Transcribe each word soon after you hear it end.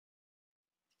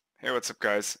Hey, what's up,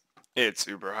 guys? It's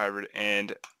Uber Hybrid,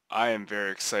 and I am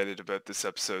very excited about this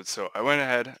episode. So I went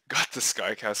ahead, got the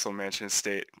Skycastle Mansion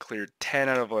Estate, cleared 10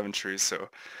 out of 11 trees, so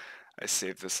I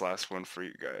saved this last one for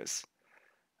you guys.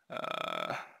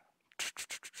 Uh,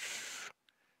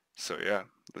 so yeah,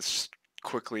 let's just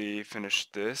quickly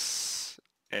finish this,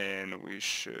 and we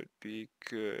should be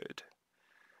good.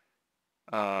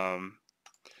 Um,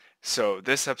 so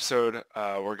this episode,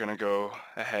 we're gonna go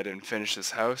ahead and finish this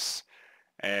house.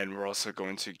 And we're also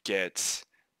going to get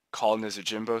Call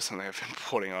Nezujimbo, something I've been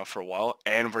putting off for a while,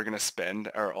 and we're going to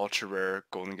spend our ultra rare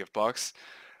golden gift box.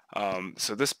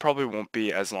 So this probably won't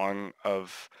be as long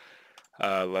of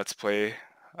Let's Play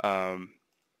um,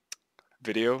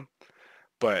 video,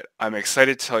 but I'm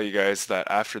excited to tell you guys that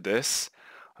after this,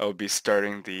 I will be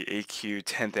starting the AQ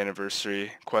 10th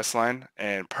anniversary quest line,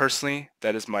 and personally,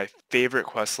 that is my favorite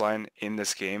quest line in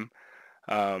this game.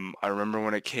 I remember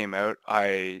when it came out,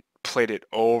 I played it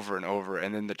over and over,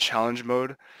 and then the challenge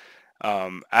mode,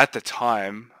 at the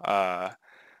time, I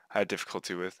had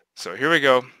difficulty with. So here we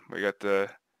go. We got the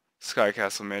Sky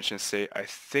Castle Mansion Estate. I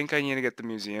think I need to get the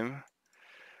museum.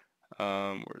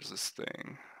 Where's this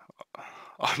thing? Oh,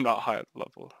 I'm not high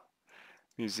level.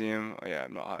 Museum. Oh yeah,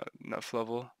 I'm not high enough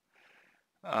level.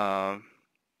 Um,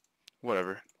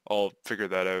 Whatever. I'll figure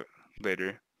that out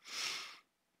later.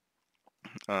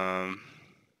 Um,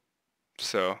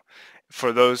 So,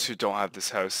 for those who don't have this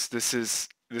house, this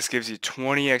gives you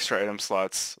 20 extra item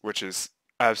slots, which is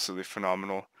absolutely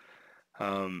phenomenal.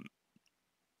 Um,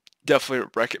 Definitely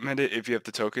recommend it if you have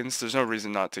the tokens. There's no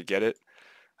reason not to get it.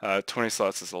 20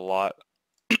 slots is a lot.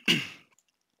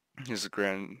 Here's a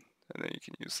grand, and then you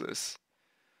can use this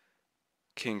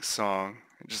King's Song.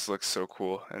 It just looks so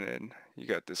cool. And then you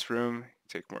got this room.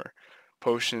 Take more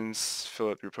potions, fill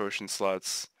up your potion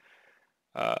slots.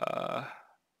 Uh,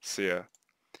 so yeah.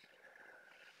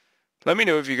 Let me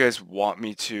know if you guys want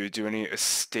me to do any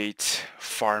estate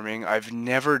farming. I've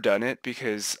never done it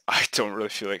because I don't really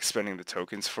feel like spending the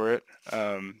tokens for it.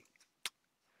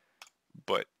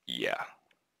 But yeah.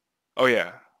 Oh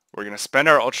yeah, we're gonna spend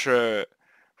our ultra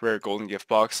rare golden gift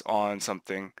box on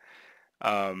something.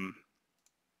 Um,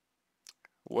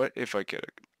 what if I get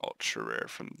an ultra rare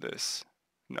from this?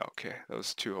 No, okay, that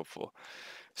was too hopeful.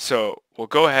 So we'll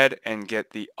go ahead and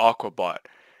get the aqua bot.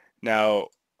 Now,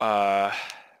 uh,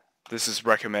 this is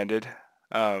recommended,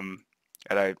 and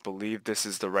I believe this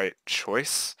is the right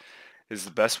choice. It is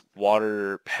the best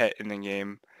water pet in the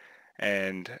game,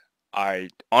 and I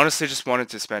honestly just wanted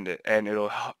to spend it, and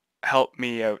it'll help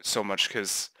me out so much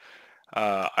because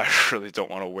I really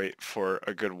don't want to wait for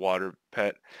a good water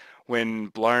pet. When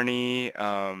Blarney,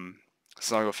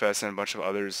 Snugglefest, and a bunch of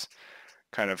others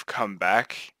kind of come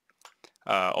back,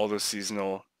 all those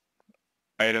seasonal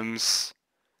items.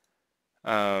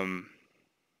 Um,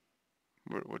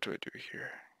 what do I do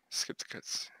here? Skip the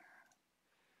cuts.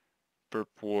 Burp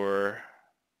War.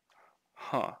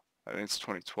 Huh. I think it's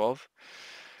 2012.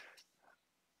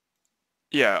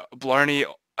 Yeah, Blarney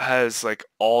has like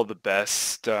all the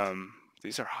best.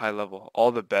 These are high level.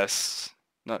 All the best,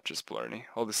 not just Blarney.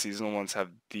 All the seasonal ones have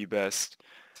the best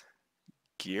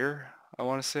gear, I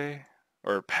want to say,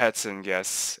 or pets and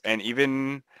guests, and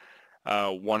even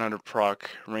 100 proc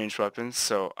ranged weapons.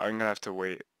 So I'm gonna have to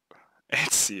wait and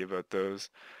see about those.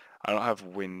 I don't have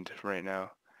wind right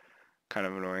now. Kind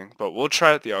of annoying, but we'll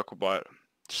try out the Aquabot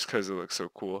just because it looks so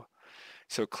cool.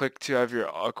 So click to have your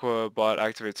Aquabot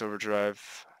activates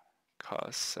overdrive.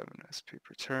 Cost 7 SP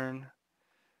per turn.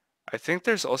 I think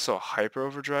there's also a hyper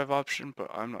overdrive option,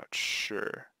 but I'm not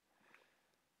sure.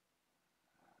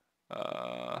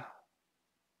 Uh,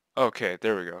 okay,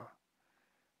 there we go.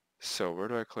 So where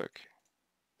do I click?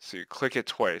 So you click it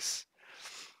twice.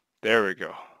 There we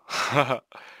go.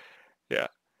 Yeah.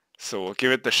 So we'll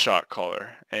give it the shot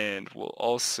collar, and we'll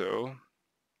also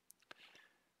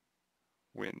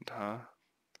wind, huh?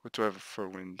 What do I have for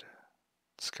wind?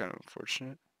 It's kind of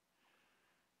unfortunate.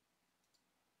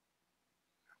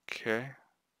 Okay.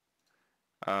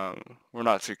 We're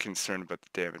not too concerned about the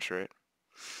damage, right?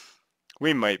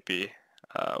 We might be.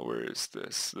 Where is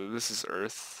this? So this is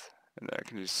Earth, and then I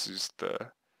can just use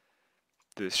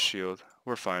this shield.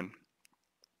 We're fine.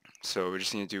 So we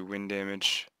just need to do wind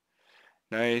damage.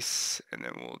 Nice. And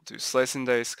then we'll do slice and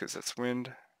dice because that's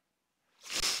wind.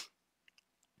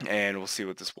 And we'll see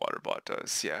what this water bot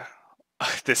does. Yeah.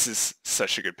 This is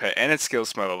such a good pet. And it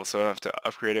scales to my level, so I don't have to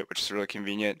upgrade it, which is really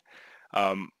convenient.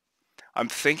 Um, I'm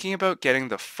thinking about getting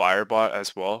the Firebot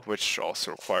as well, which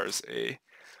also requires a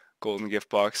golden gift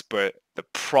box, but the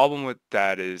problem with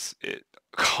that is it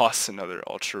costs another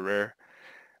ultra rare.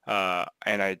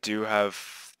 And I do have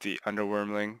the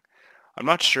Underwormling. I'm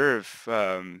not sure if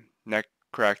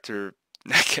Character,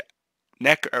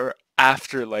 Neck or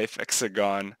Afterlife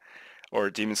Hexagon or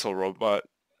Demon Soul Robot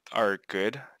are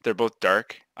good. They're both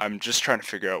dark. I'm just trying to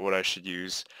figure out what I should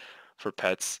use for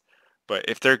pets. But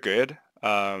if they're good,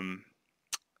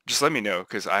 just let me know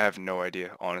because I have no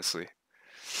idea, honestly.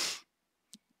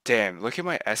 Damn, look at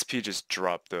my SP just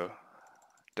dropped though.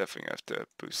 Definitely have to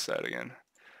boost that again.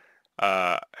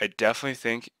 I definitely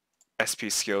think SP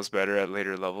scales better at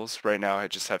later levels. Right now I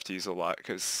just have to use a lot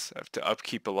because I have to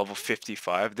upkeep a level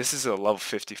 55. This is a level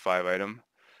 55 item.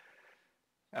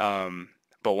 Um,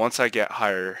 but once I get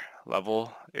higher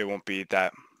level, it won't be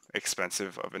that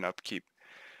expensive of an upkeep,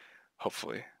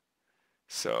 hopefully.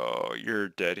 So you're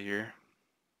dead here.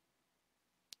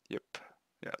 Yep.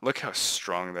 Yeah, look how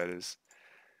strong that is.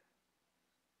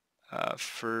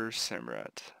 For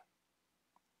Samurat.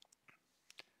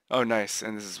 Oh, nice.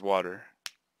 And this is water.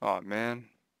 Oh, man.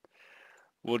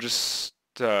 We'll just,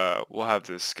 we'll have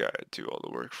this guy do all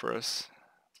the work for us.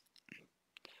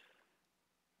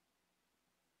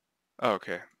 Oh,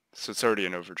 okay. So it's already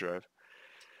in overdrive.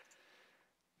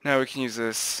 Now we can use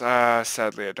this.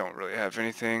 Sadly, I don't really have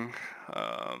anything.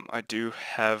 I do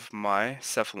have my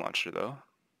Cephalon launcher, though.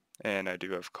 And I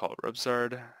do have Call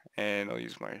Rubzard. And I'll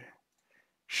use my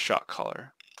Shot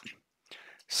Caller.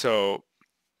 So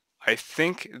I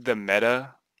think the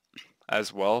meta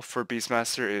as well for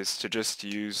Beastmaster is to just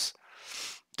use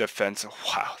defensive.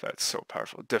 Wow, that's so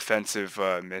powerful. Defensive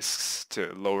miscs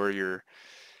to lower your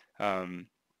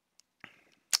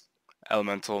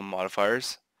elemental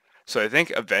modifiers. So I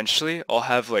think eventually I'll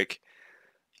have like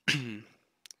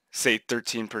say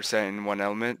 13% in one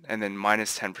element and then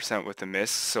minus 10% with the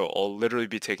misc. So I'll literally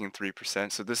be taking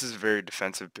 3%. So this is a very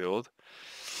defensive build.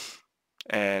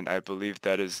 And I believe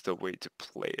that is the way to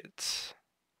play it.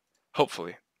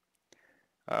 Hopefully.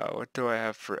 What do I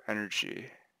have for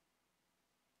energy?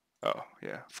 Oh,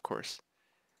 yeah, of course.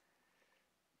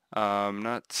 I'm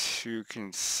not too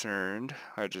concerned.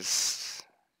 I just...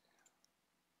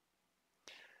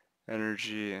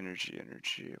 Energy.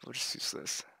 We'll just use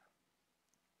this.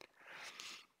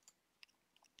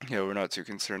 Yeah, we're not too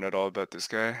concerned at all about this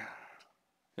guy.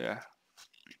 Yeah.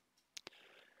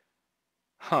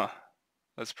 Huh.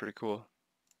 That's pretty cool.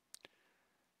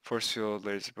 Force field,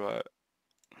 laser bot.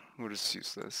 We'll just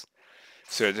use this.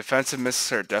 So defensive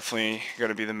misses are definitely going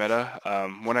to be the meta.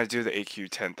 When I do the AQ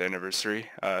 10th anniversary,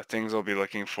 things I'll be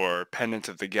looking for Pendant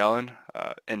of the Gallon,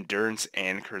 Endurance,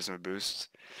 and Charisma boosts,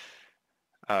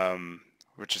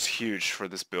 which is huge for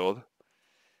this build.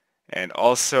 And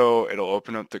also, it'll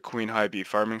open up the Queen High Bee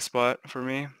farming spot for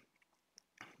me,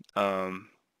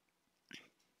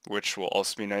 which will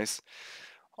also be nice.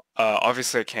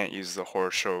 Obviously, I can't use the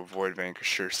Horror Show Void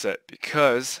Vanquisher set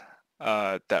because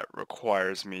that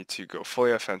requires me to go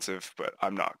fully offensive, but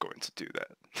I'm not going to do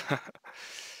that.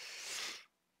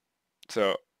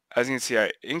 So, as you can see,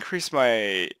 I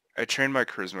trained my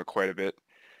charisma quite a bit,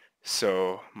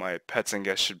 so my pets and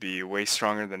guests should be way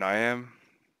stronger than I am,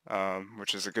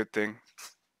 which is a good thing.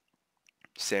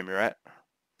 Samurat.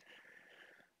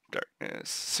 Darkness.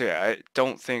 So yeah, I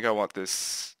don't think I want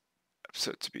this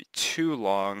episode to be too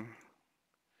long.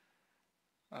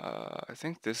 I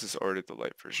think this is already the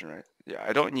light version, right? Yeah,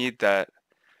 I don't need that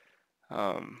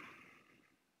that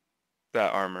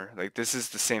armor. Like, this is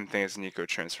the same thing as Nico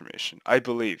transformation, I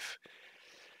believe.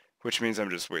 Which means I'm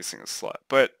just wasting a slot.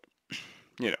 But,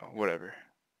 you know, whatever.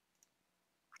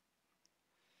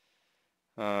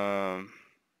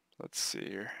 Let's see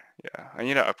here. Yeah, I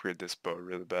need to upgrade this bow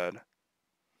really bad.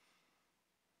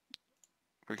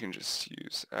 We can just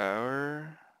use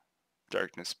our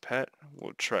Darkness Pet.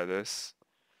 We'll try this.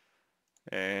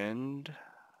 And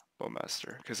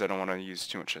Bowmaster, because I don't want to use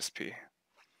too much SP.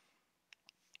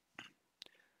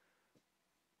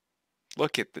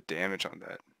 Look at the damage on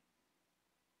that.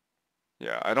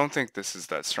 Yeah, I don't think this is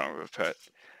that strong of a pet.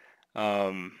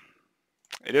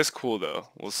 It is cool though.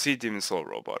 We'll see Demon Soul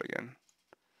Robot again.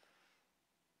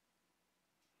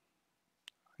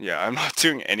 Yeah, I'm not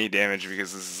doing any damage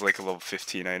because this is like a level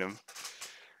 15 item.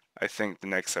 I think the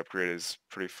next upgrade is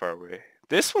pretty far away.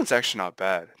 This one's actually not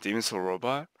bad. Demon Soul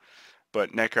Robot.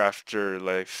 But Neck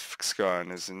Afterlife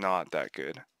Scan is not that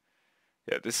good.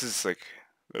 Yeah, this is like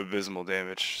abysmal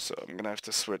damage, so I'm gonna have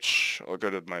to switch. I'll go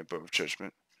to my Bow of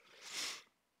Judgment.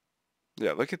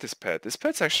 Yeah, look at this pet. This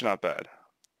pet's actually not bad,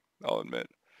 I'll admit.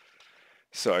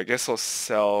 So I guess I'll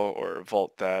sell or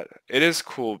vault that. It is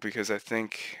cool because I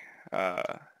think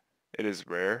it is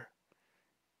rare.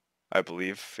 I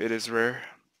believe it is rare.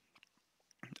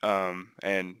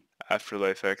 And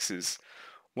Afterlife X is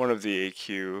one of the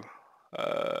AQ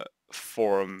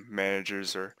forum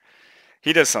managers, or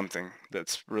he does something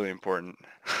that's really important.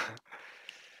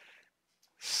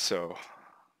 So,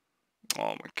 oh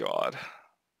my god.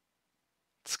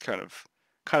 It's kind of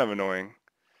annoying.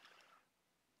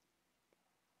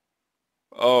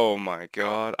 Oh my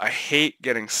god. I hate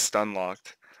getting stun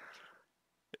locked.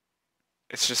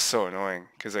 It's just so annoying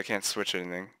because I can't switch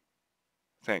anything.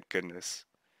 Thank goodness.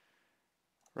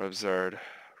 Rubzard,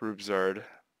 Rubzard.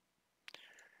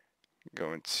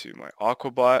 Go into my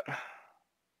Aquabot. I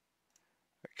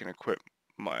can equip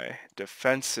my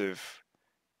defensive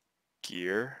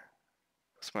gear.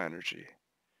 What's my energy?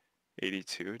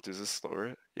 82. Does this lower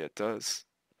it? Yeah, it does.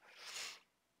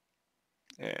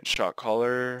 And shot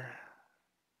caller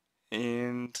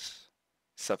and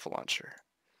Cephalon launcher.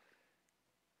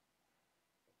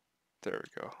 There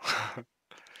we go.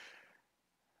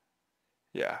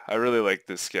 Yeah, I really like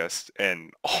this guest,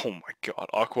 and oh my god,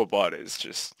 Aquabot is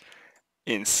just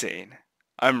insane.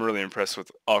 I'm really impressed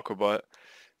with Aquabot.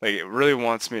 Like, it really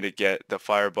wants me to get the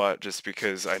Firebot just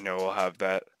because I know I'll have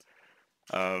that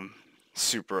um,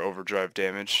 super overdrive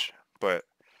damage, but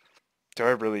do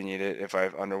I really need it if I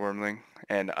have Underwormling?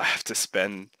 And I have to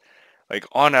spend, like,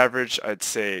 on average, I'd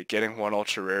say getting one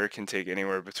ultra rare can take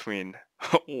anywhere between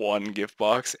one gift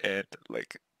box and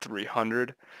like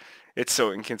 300. It's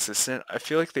so inconsistent. I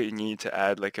feel like they need to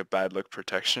add like a bad luck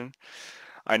protection.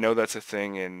 I know that's a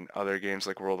thing in other games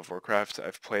like World of Warcraft.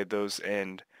 I've played those,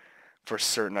 and for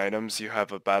certain items you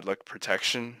have a bad luck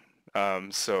protection.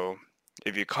 So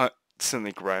if you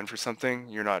constantly grind for something,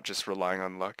 you're not just relying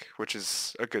on luck, which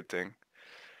is a good thing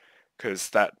because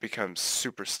that becomes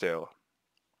super stale.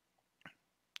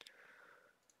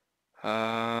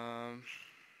 Um,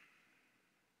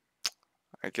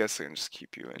 I guess I can just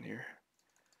keep you in here.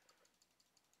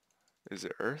 Is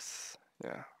it Earth? Yeah,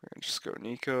 we're gonna just go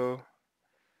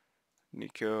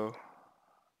Nico,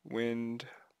 Wind,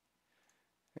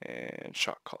 and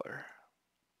Shot Caller.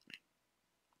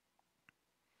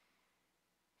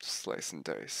 Slice and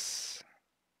dice.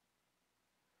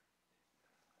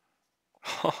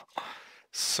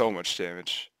 So much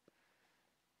damage.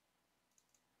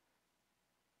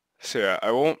 So yeah,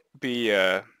 I won't be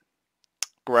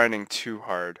grinding too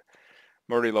hard.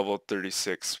 I'm already level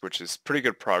 36, which is pretty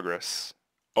good progress.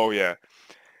 Oh yeah,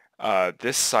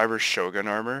 this Cyber Shogun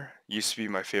armor used to be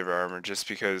my favorite armor just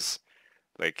because,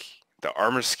 like, the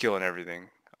armor skill and everything.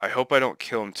 I hope I don't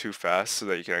kill him too fast so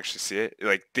that you can actually see it.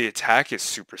 Like, the attack is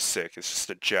super sick. It's just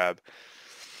a jab.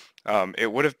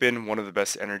 It would have been one of the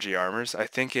best energy armors. I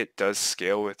think it does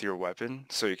scale with your weapon,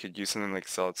 so you could use something like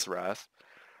Zealot's Wrath.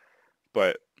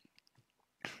 But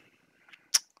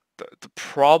the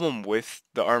problem with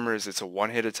the armor is it's a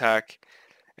one-hit attack,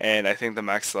 and I think the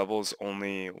max level is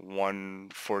only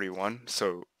 141,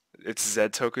 so it's Z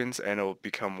tokens, and it'll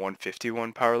become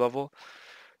 151 power level.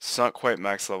 It's not quite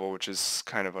max level, which is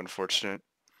kind of unfortunate.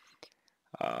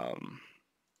 Um,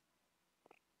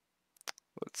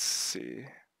 let's see.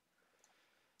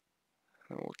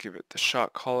 And we'll give it the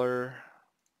shot caller.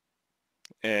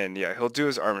 And yeah, he'll do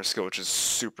his armor skill, which is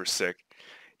super sick.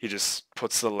 He just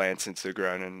puts the lance into the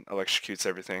ground and electrocutes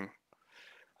everything.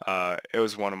 It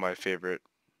was one of my favorite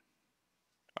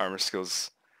armor skills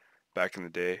back in the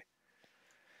day.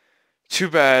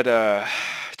 Too bad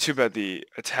the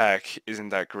attack isn't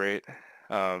that great.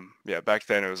 Yeah, back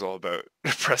then it was all about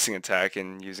pressing attack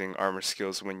and using armor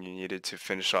skills when you needed to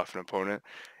finish off an opponent.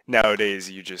 Nowadays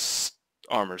you just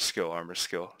armor skill, armor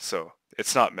skill. So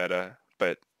it's not meta,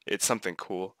 but it's something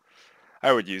cool.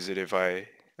 I would use it if I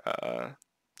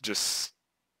just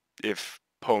if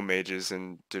Poe mages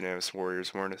and Dunamis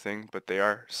warriors weren't a thing, but they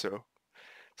are, so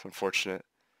it's unfortunate.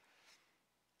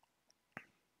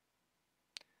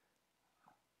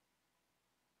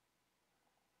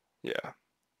 Yeah,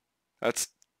 that's a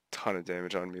ton of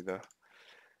damage on me though.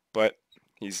 But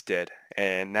he's dead.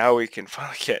 And now we can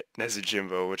finally get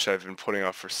Nezujimbo, which I've been putting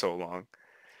off for so long.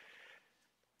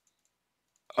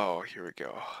 Oh, here we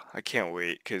go. I can't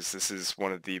wait because this is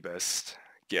one of the best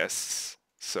guests.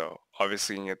 So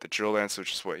obviously you can get the drill lance,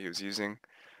 which is what he was using.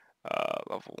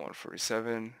 Level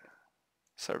 147.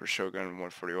 Cyber Shogun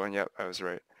 141. Yep, I was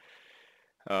right.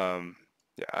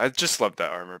 Yeah, I just love that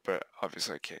armor, but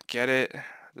obviously I can't get it.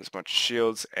 There's a bunch of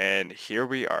shields, and here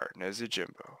we are,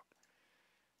 Nezujimbo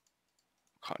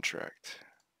Contract.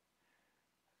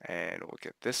 And we'll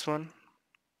get this one.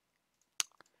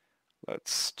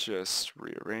 Let's just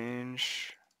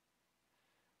rearrange.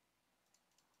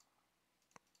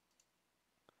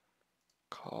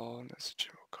 Call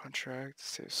Nezujimbo Contract,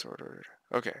 save sword order.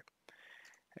 Okay.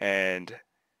 And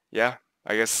yeah,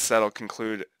 I guess that'll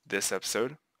conclude this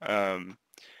episode.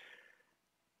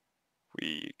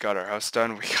 We got our house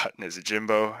done, we got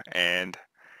Nezujimbo, and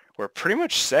we're pretty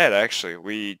much set, actually.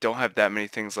 We don't have that many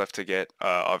things left to get,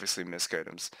 obviously misc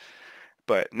items.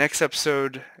 But next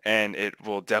episode, and it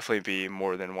will definitely be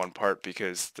more than one part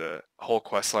because the whole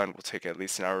quest line will take at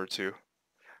least an hour or two,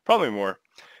 probably more.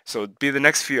 So the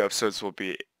next few episodes will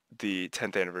be the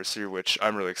 10th anniversary, which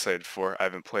I'm really excited for. I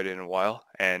haven't played it in a while,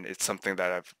 and it's something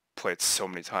that I've played so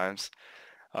many times.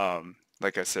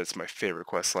 Like I said, it's my favorite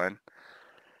quest line.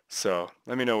 So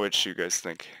let me know what you guys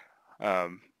think.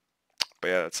 Um, but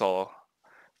yeah, that's all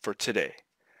for today.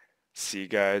 See you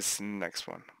guys in the next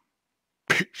one.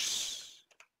 Peace.